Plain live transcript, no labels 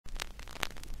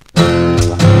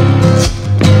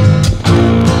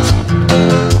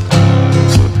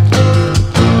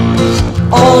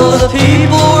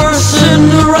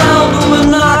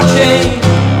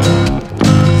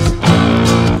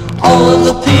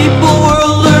people were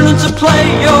learning to play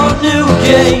your new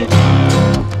game.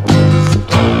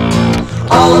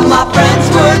 All of my friends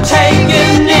were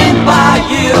taken in by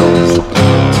you.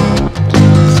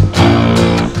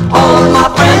 All of my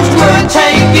friends were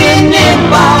taken in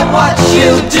by what you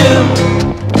do.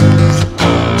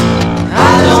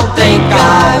 I don't think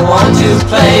I want to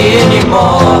play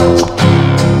anymore.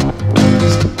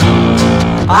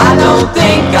 I don't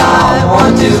think I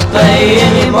want to play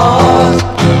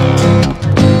anymore.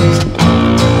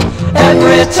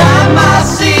 Every time I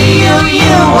see you,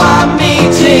 you are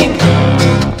meeting.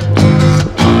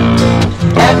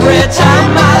 Every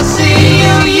time I see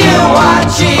you, you are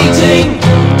cheating.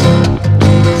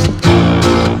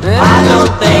 I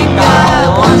don't think I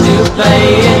want to play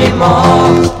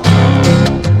anymore.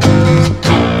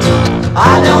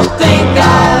 I don't think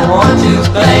I want to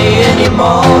play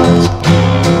anymore.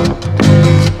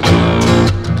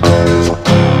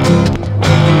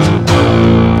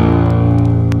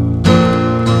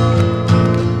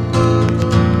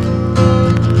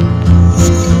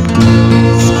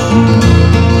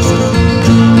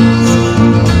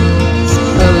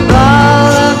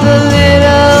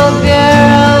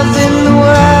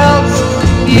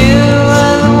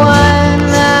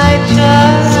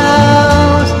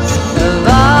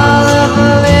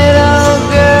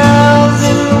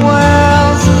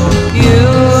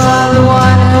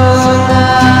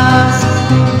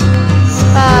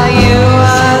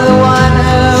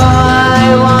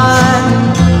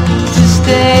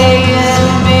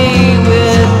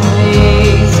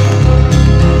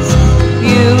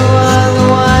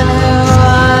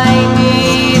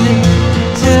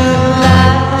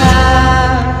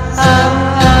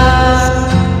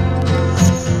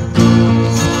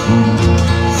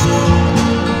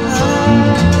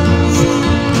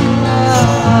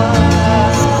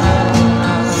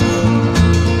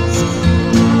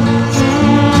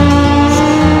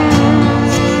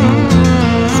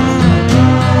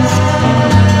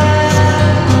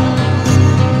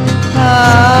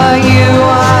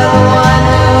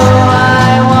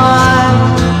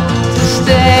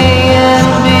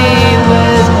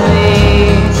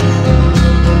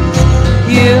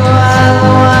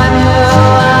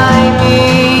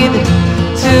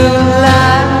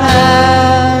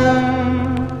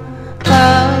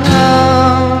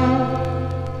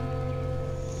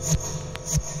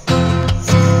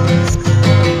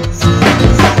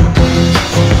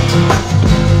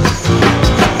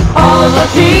 The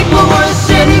people were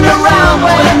sitting around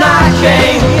when I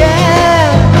came. Yeah.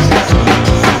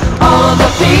 All of the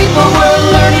people were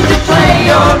learning to play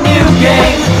your